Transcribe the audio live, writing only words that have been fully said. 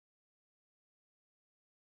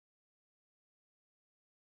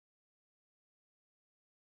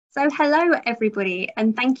So hello everybody,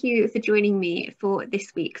 and thank you for joining me for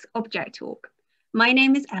this week's Object Talk. My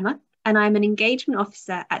name is Emma, and I'm an engagement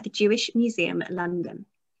officer at the Jewish Museum London.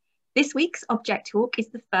 This week's Object Talk is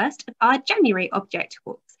the first of our January Object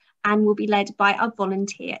Talks and will be led by our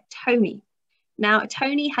volunteer, Tony. Now,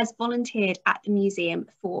 Tony has volunteered at the museum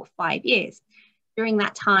for 5 years. During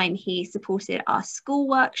that time, he supported our school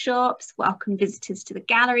workshops, welcomed visitors to the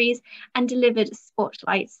galleries, and delivered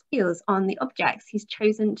spotlight skills on the objects he's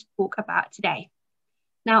chosen to talk about today.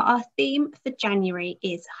 Now, our theme for January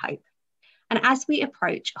is hope. And as we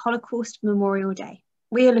approach Holocaust Memorial Day,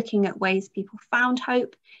 we are looking at ways people found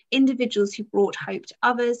hope, individuals who brought hope to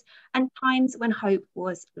others, and times when hope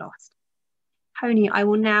was lost. Tony, I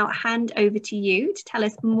will now hand over to you to tell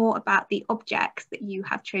us more about the objects that you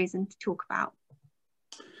have chosen to talk about.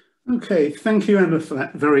 Okay, thank you, Emma, for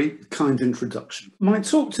that very kind introduction. My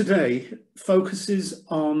talk today focuses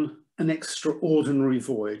on an extraordinary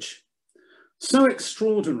voyage. So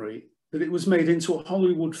extraordinary that it was made into a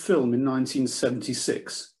Hollywood film in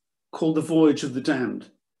 1976 called The Voyage of the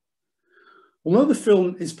Damned. Although the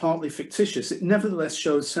film is partly fictitious, it nevertheless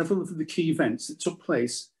shows several of the key events that took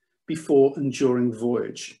place before and during the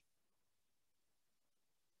voyage.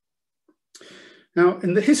 Now,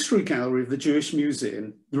 in the History Gallery of the Jewish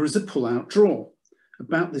Museum, there is a pull-out drawer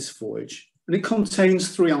about this voyage, and it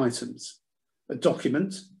contains 3 items: a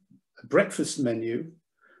document, a breakfast menu,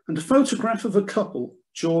 and a photograph of a couple,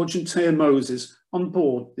 George and Taya Moses, on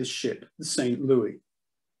board this ship, the St. Louis.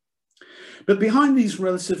 But behind these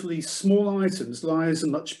relatively small items lies a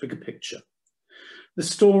much bigger picture: the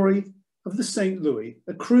story of the St. Louis,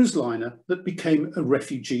 a cruise liner that became a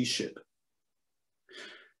refugee ship.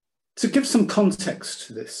 To give some context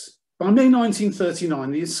to this, by May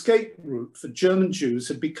 1939, the escape route for German Jews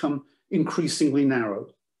had become increasingly narrow.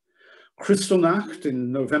 Kristallnacht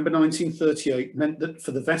in November 1938 meant that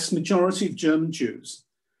for the vast majority of German Jews,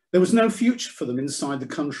 there was no future for them inside the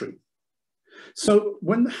country. So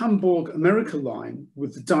when the Hamburg America line,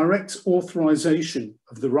 with the direct authorization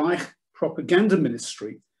of the Reich Propaganda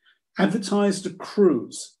Ministry, advertised a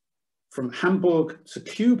cruise from Hamburg to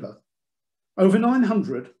Cuba, over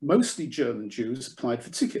 900, mostly German Jews, applied for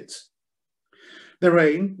tickets. Their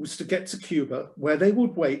aim was to get to Cuba, where they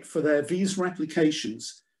would wait for their visa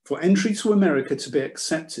applications for entry to America to be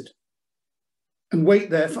accepted, and wait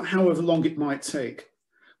there for however long it might take.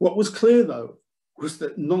 What was clear, though, was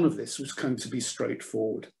that none of this was going to be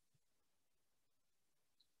straightforward.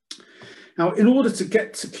 Now, in order to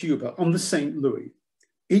get to Cuba on the St. Louis,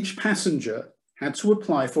 each passenger had to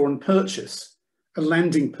apply for and purchase a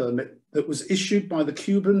landing permit that was issued by the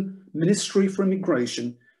Cuban Ministry for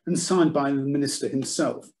Immigration and signed by the minister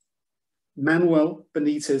himself, Manuel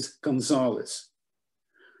Benitez Gonzalez.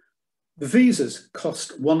 The visas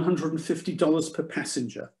cost $150 per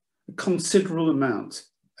passenger, a considerable amount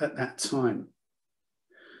at that time.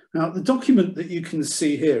 Now, the document that you can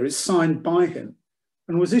see here is signed by him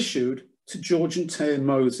and was issued to George and Taya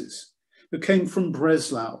Moses, who came from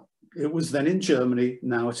Breslau. It was then in Germany,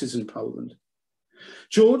 now it is in Poland.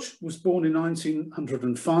 George was born in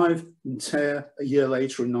 1905 and Taya a year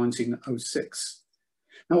later in 1906.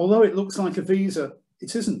 Now, although it looks like a visa,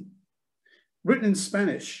 it isn't. Written in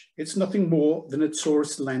Spanish, it's nothing more than a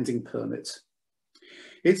tourist landing permit.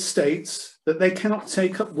 It states that they cannot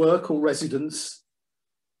take up work or residence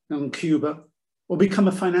on Cuba or become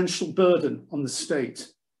a financial burden on the state.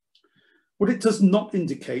 What it does not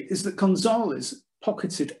indicate is that Gonzalez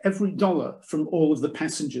pocketed every dollar from all of the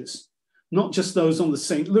passengers, not just those on the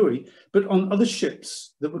St. Louis, but on other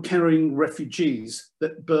ships that were carrying refugees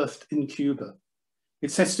that berthed in Cuba.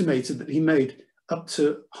 It's estimated that he made up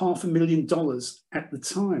to $500,000 at the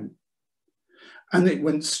time, and it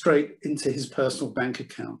went straight into his personal bank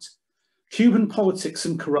account. Cuban politics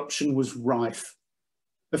and corruption was rife.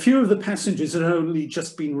 A few of the passengers had only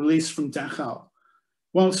just been released from Dachau,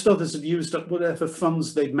 whilst others had used up whatever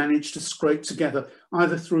funds they'd managed to scrape together,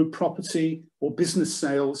 either through property or business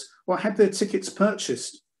sales, or had their tickets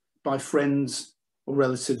purchased by friends or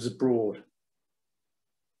relatives abroad.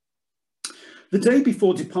 The day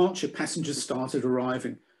before departure, passengers started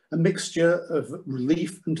arriving, a mixture of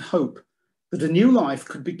relief and hope that a new life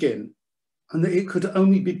could begin and that it could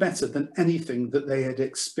only be better than anything that they had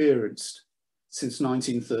experienced since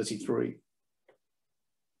 1933.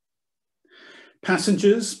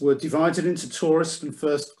 Passengers were divided into tourist and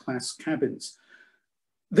first-class cabins.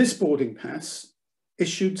 This boarding pass,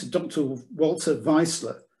 issued to Dr. Walter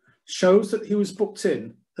Weissler, shows that he was booked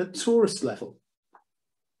in at tourist level.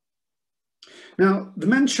 Now, the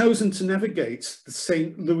man chosen to navigate the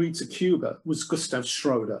St. Louis to Cuba was Gustav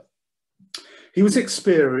Schroeder. He was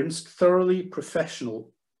experienced, thoroughly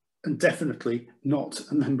professional, and definitely not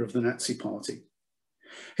a member of the Nazi Party.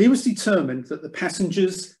 He was determined that the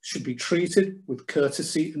passengers should be treated with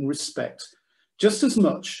courtesy and respect, just as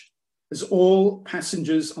much as all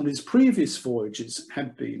passengers on his previous voyages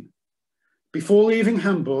had been. Before leaving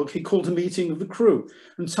Hamburg, he called a meeting of the crew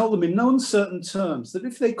and told them in no uncertain terms that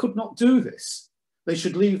if they could not do this, they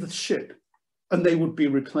should leave the ship and they would be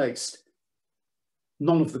replaced.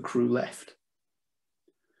 None of the crew left.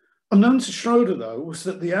 Unknown to Schroeder, though, was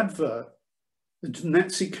that the advert, the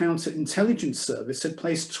Nazi counterintelligence service, had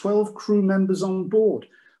placed 12 crew members on board.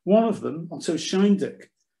 One of them, Otto Scheindeck,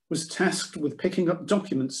 was tasked with picking up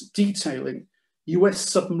documents detailing US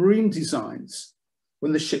submarine designs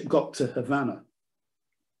when the ship got to Havana.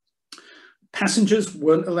 Passengers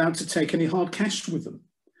weren't allowed to take any hard cash with them.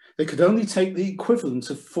 They could only take the equivalent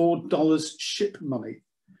of $4 ship money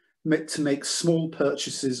to make small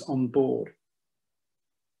purchases on board.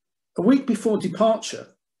 A week before departure,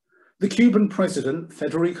 the Cuban president,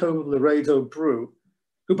 Federico Laredo Bru,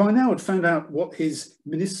 who by now had found out what his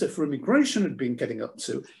Minister for Immigration had been getting up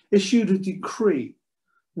to, issued a decree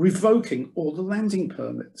revoking all the landing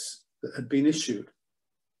permits that had been issued.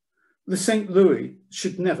 The St. Louis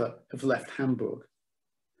should never have left Hamburg.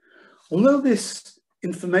 Although this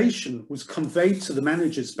information was conveyed to the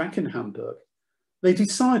managers back in Hamburg, they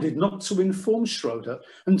decided not to inform Schroeder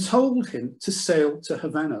and told him to sail to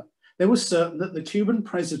Havana. They were certain that the Cuban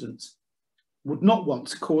president would not want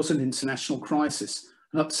to cause an international crisis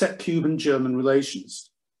and upset Cuban-German relations.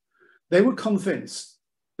 They were convinced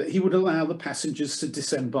that he would allow the passengers to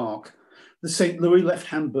disembark. The St. Louis left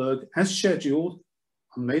Hamburg as scheduled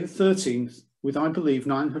on May the 13th, with, I believe,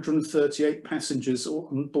 938 passengers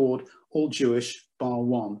on board, all Jewish, bar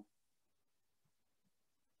one.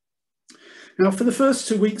 Now, for the first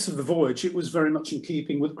 2 weeks of the voyage, it was very much in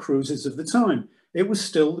keeping with cruises of the time. It was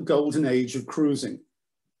still the golden age of cruising.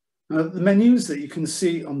 Now, the menus that you can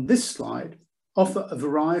see on this slide offer a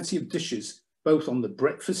variety of dishes, both on the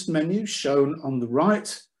breakfast menu shown on the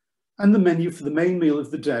right and the menu for the main meal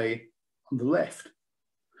of the day on the left.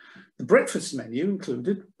 The breakfast menu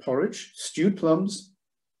included porridge, stewed plums,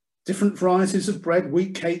 different varieties of bread,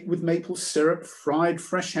 wheat cake with maple syrup, fried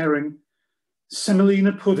fresh herring,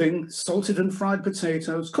 semolina pudding, salted and fried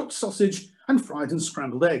potatoes, cooked sausage, and fried and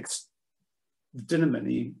scrambled eggs. The dinner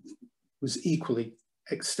menu was equally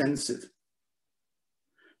extensive.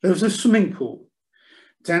 There was a swimming pool.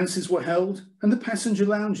 Dances were held, and the passenger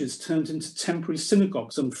lounges turned into temporary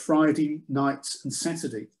synagogues on Friday nights and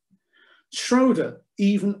Saturday. Schroeder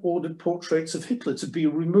even ordered portraits of Hitler to be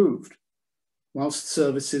removed whilst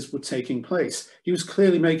services were taking place. He was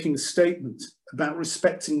clearly making a statement about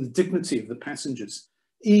respecting the dignity of the passengers,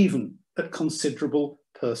 even at considerable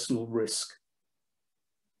personal risk.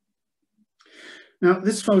 Now,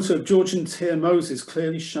 this photo of George and Tia Moses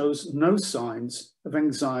clearly shows no signs of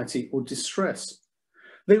anxiety or distress.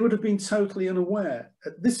 They would have been totally unaware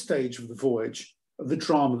at this stage of the voyage of the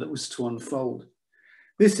drama that was to unfold.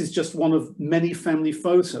 This is just one of many family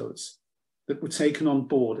photos that were taken on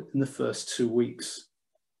board in the first 2 weeks.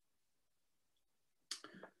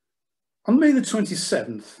 On May the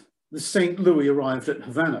 27th, the St. Louis arrived at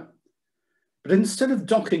Havana, but instead of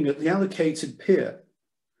docking at the allocated pier,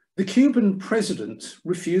 the Cuban president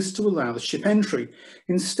refused to allow the ship entry.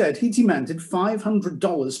 Instead, he demanded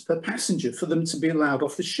 $500 per passenger for them to be allowed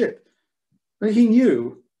off the ship. But he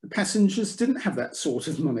knew the passengers didn't have that sort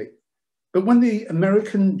of money. But when the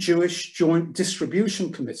American Jewish Joint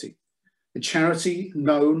Distribution Committee, a charity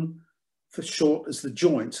known for short as the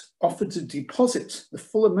Joint, offered to deposit the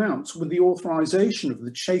full amount with the authorization of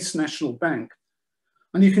the Chase National Bank.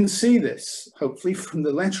 And you can see this, hopefully, from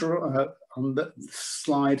the letter on the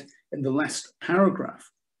slide in the last paragraph.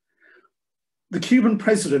 The Cuban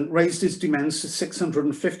president raised his demands to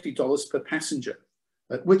 $650 per passenger,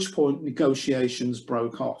 at which point negotiations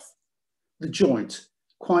broke off. The Joint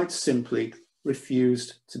quite simply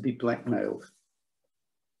refused to be blackmailed.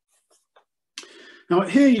 Now,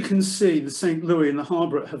 here you can see the St. Louis in the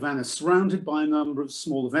harbour at Havana, surrounded by a number of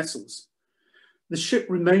smaller vessels. The ship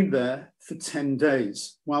remained there for 10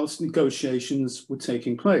 days whilst negotiations were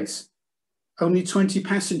taking place. Only 20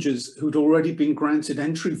 passengers who'd already been granted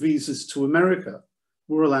entry visas to America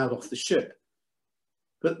were allowed off the ship.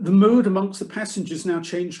 But the mood amongst the passengers now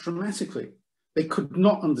changed dramatically. They could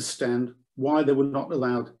not understand why they were not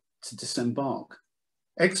allowed to disembark.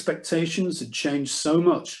 Expectations had changed so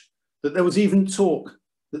much that there was even talk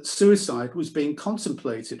that suicide was being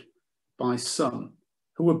contemplated by some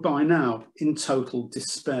who were by now in total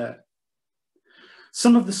despair.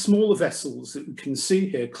 Some of the smaller vessels that you can see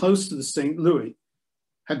here close to the St. Louis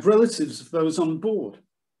had relatives of those on board.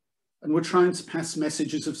 and were trying to pass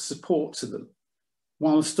messages of support to them,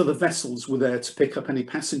 whilst other vessels were there to pick up any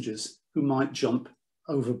passengers who might jump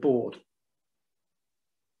overboard.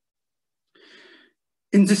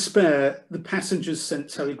 In despair, the passengers sent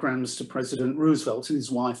telegrams to President Roosevelt and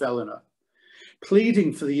his wife Eleanor,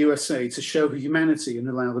 pleading for the USA to show humanity and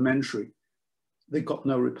allow them entry. They got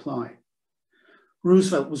no reply.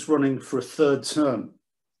 Roosevelt was running for a third term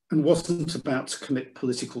and wasn't about to commit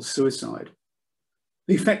political suicide.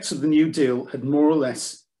 The effects of the New Deal had more or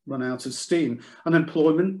less run out of steam.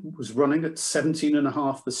 Unemployment was running at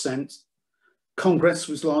 17.5%. Congress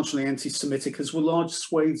was largely anti-Semitic, as were large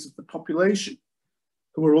swathes of the population,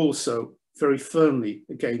 who were also very firmly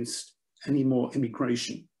against any more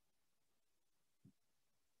immigration.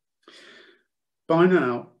 By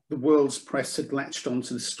now, the world's press had latched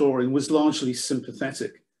onto the story and was largely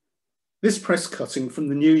sympathetic. This press cutting from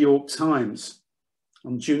the New York Times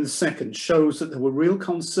on June 2nd shows that there were real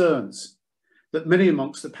concerns that many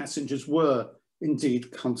amongst the passengers were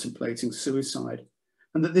indeed contemplating suicide,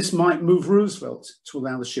 and that this might move Roosevelt to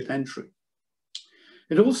allow the ship entry.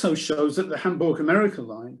 It also shows that the Hamburg America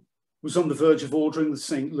line was on the verge of ordering the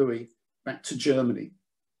St. Louis back to Germany.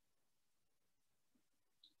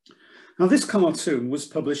 Now, this cartoon was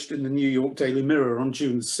published in the New York Daily Mirror on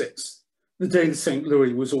June 6th, the day the St.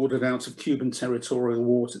 Louis was ordered out of Cuban territorial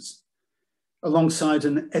waters, alongside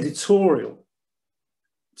an editorial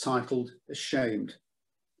titled "Ashamed."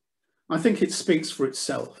 I think it speaks for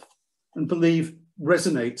itself and believe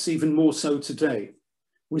resonates even more so today.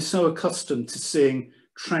 We're so accustomed to seeing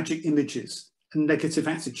tragic images and negative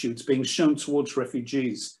attitudes being shown towards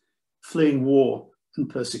refugees fleeing war and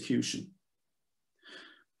persecution.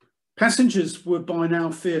 Passengers were by now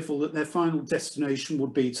fearful that their final destination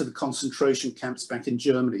would be to the concentration camps back in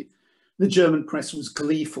Germany. The German press was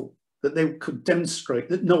gleeful that they could demonstrate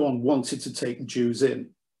that no one wanted to take the Jews in.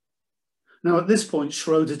 Now, at this point,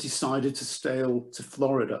 Schroeder decided to sail to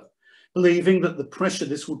Florida, believing that the pressure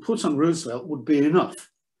this would put on Roosevelt would be enough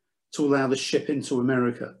to allow the ship into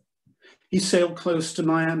America. He sailed close to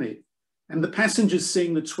Miami, and the passengers,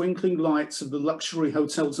 seeing the twinkling lights of the luxury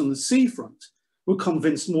hotels on the seafront, were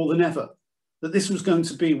convinced more than ever that this was going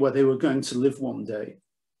to be where they were going to live one day.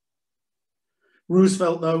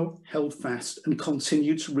 Roosevelt, though, held fast and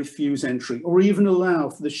continued to refuse entry or even allow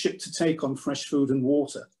for the ship to take on fresh food and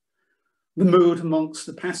water. The mood amongst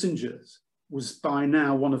the passengers was by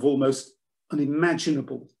now one of almost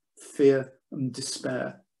unimaginable fear and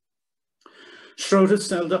despair. Schroeder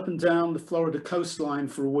sailed up and down the Florida coastline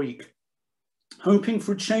for a week, hoping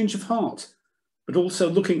for a change of heart, but also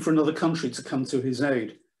looking for another country to come to his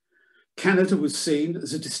aid. Canada was seen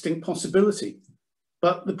as a distinct possibility,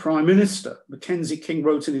 but the Prime Minister, Mackenzie King,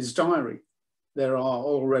 wrote in his diary, "There are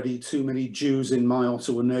already too many Jews in my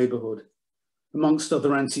Ottawa neighbourhood," amongst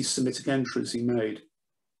other anti-Semitic entries he made.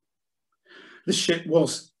 The ship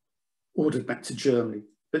was ordered back to Germany,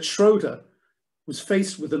 but Schroeder was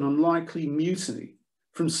faced with an unlikely mutiny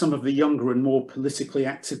from some of the younger and more politically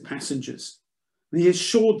active passengers. And he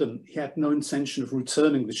assured them he had no intention of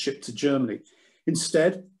returning the ship to Germany.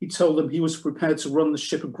 Instead, he told them he was prepared to run the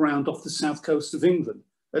ship aground off the south coast of England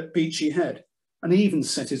at Beachy Head, and even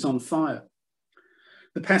set it on fire.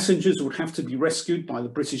 The passengers would have to be rescued by the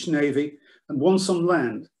British Navy, and once on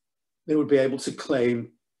land, they would be able to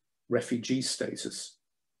claim refugee status.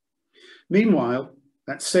 Meanwhile,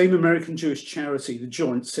 that same American Jewish charity, the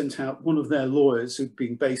Joint, sent out one of their lawyers who'd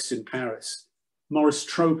been based in Paris, Maurice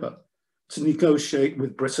Troper, to negotiate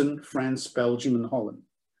with Britain, France, Belgium, and Holland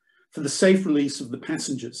for the safe release of the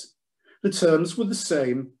passengers. The terms were the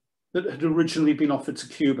same that had originally been offered to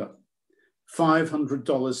Cuba,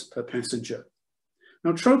 $500 per passenger.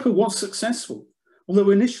 Now, Troper was successful,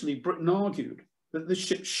 although initially Britain argued that the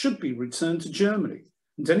ship should be returned to Germany,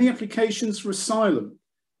 and any applications for asylum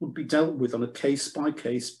would be dealt with on a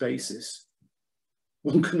case-by-case basis.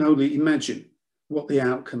 One can only imagine what the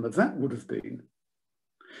outcome of that would have been.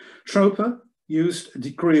 Troper used a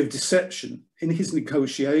degree of deception in his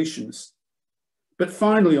negotiations, but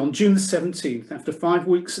finally on June the 17th, after 5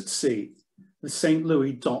 weeks at sea, the St.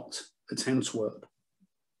 Louis docked at Antwerp.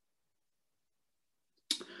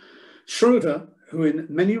 Schroeder, who in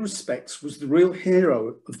many respects was the real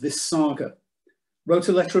hero of this saga, wrote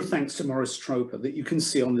a letter of thanks to Maurice Troper that you can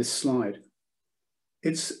see on this slide.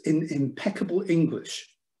 It's in impeccable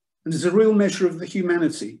English and is a real measure of the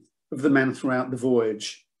humanity of the man throughout the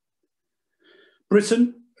voyage.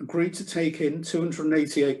 Britain agreed to take in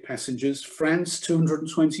 288 passengers, France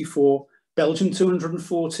 224, Belgium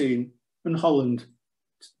 214, and Holland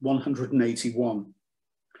 181.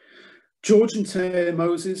 George and Taya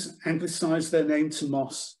Moses anglicised their name to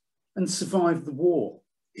Moss and survived the war,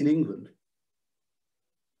 in England.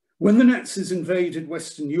 When the Nazis invaded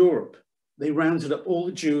Western Europe, they rounded up all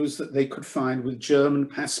the Jews that they could find with German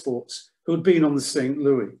passports who had been on the St.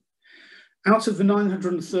 Louis. Out of the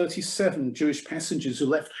 937 Jewish passengers who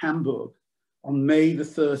left Hamburg on May the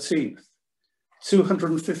 13th,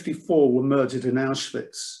 254 were murdered in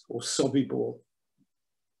Auschwitz or Sobibor.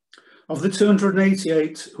 Of the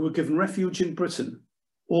 288 who were given refuge in Britain,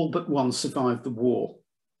 all but one survived the war.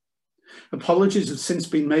 Apologies have since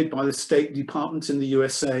been made by the State Department in the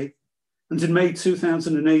USA, and in May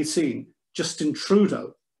 2018, Justin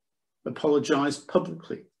Trudeau apologised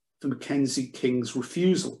publicly for Mackenzie King's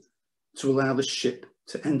refusal to allow the ship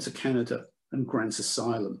to enter Canada and grant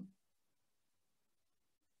asylum.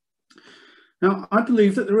 Now, I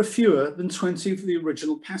believe that there are fewer than 20 of the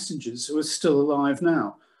original passengers who are still alive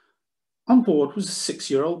now. On board was a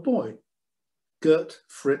 6-year-old boy, Gert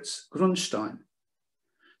Fritz Grunstein.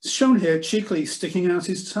 It's shown here cheekily sticking out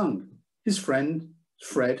his tongue. His friend,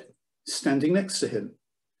 Fred, is standing next to him.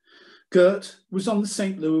 Gert was on the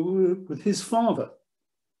St. Louis with his father,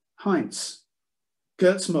 Heinz.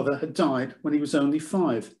 Gert's mother had died when he was only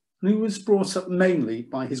 5, and he was brought up mainly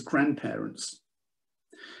by his grandparents.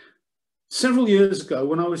 Several years ago,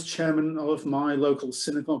 when I was chairman of my local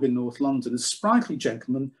synagogue in North London, a sprightly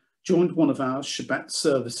gentleman joined one of our Shabbat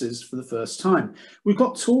services for the first time. We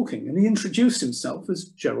got talking and he introduced himself as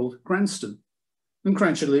Gerald Granston. And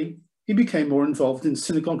gradually, he became more involved in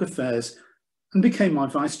synagogue affairs and became my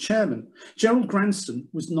vice chairman. Gerald Granston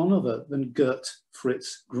was none other than Gert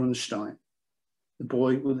Fritz Grunstein, the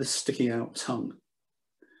boy with the sticky out tongue.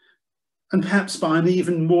 And perhaps by an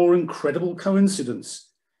even more incredible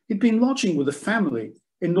coincidence, he'd been lodging with a family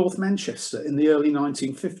in North Manchester in the early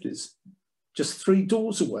 1950s, just 3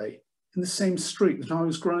 doors away in the same street that I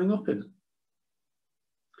was growing up in.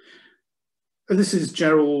 And this is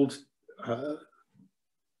Gerald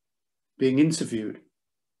being interviewed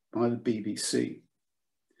by the BBC.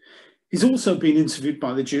 He's also been interviewed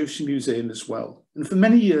by the Jewish Museum as well, and for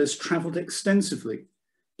many years travelled extensively,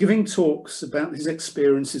 giving talks about his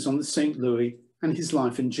experiences on the St. Louis and his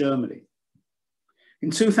life in Germany.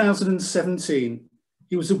 In 2017,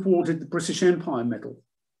 he was awarded the British Empire Medal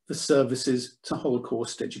for services to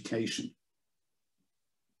Holocaust education.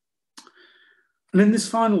 And in this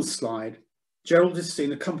final slide, Gerald is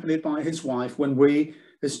seen accompanied by his wife when we,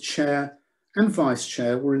 as chair and vice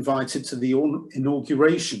chair, were invited to the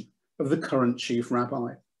inauguration of the current chief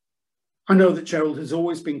rabbi. I know that Gerald has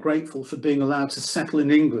always been grateful for being allowed to settle in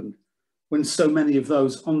England when so many of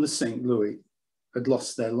those on the St. Louis had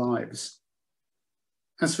lost their lives.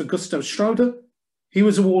 As for Gustav Schroeder, he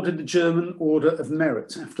was awarded the German Order of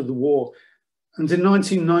Merit after the war, and in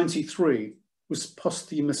 1993 was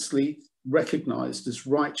posthumously recognized as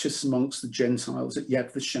righteous amongst the Gentiles at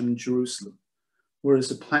Yad Vashem in Jerusalem, where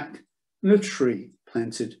is a plaque and a tree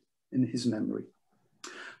planted in his memory.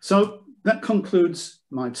 So that concludes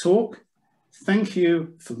my talk. Thank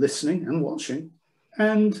you for listening and watching,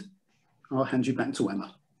 and I'll hand you back to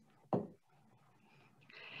Emma.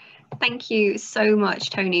 Thank you so much,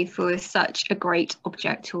 Tony, for such a great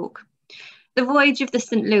object talk. The voyage of the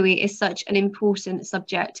St. Louis is such an important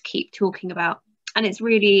subject to keep talking about, and it's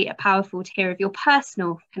really powerful to hear of your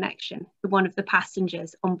personal connection with one of the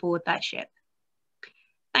passengers on board that ship.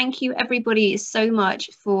 Thank you everybody so much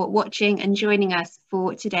for watching and joining us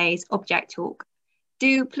for today's object talk.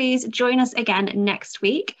 Do please join us again next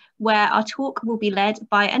week, where our talk will be led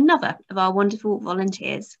by another of our wonderful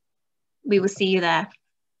volunteers. We will see you there.